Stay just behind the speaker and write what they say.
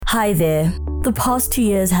Hi there. The past 2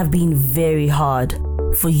 years have been very hard.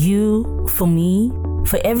 For you, for me,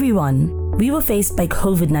 for everyone. We were faced by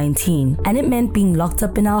COVID-19 and it meant being locked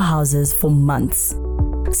up in our houses for months.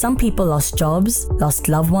 Some people lost jobs, lost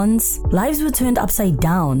loved ones, lives were turned upside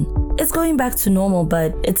down. It's going back to normal,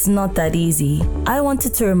 but it's not that easy. I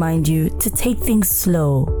wanted to remind you to take things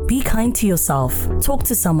slow. Be kind to yourself. Talk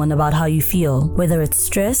to someone about how you feel, whether it's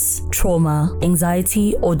stress, trauma,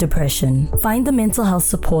 anxiety, or depression. Find the mental health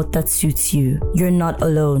support that suits you. You're not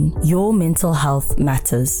alone. Your mental health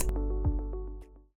matters.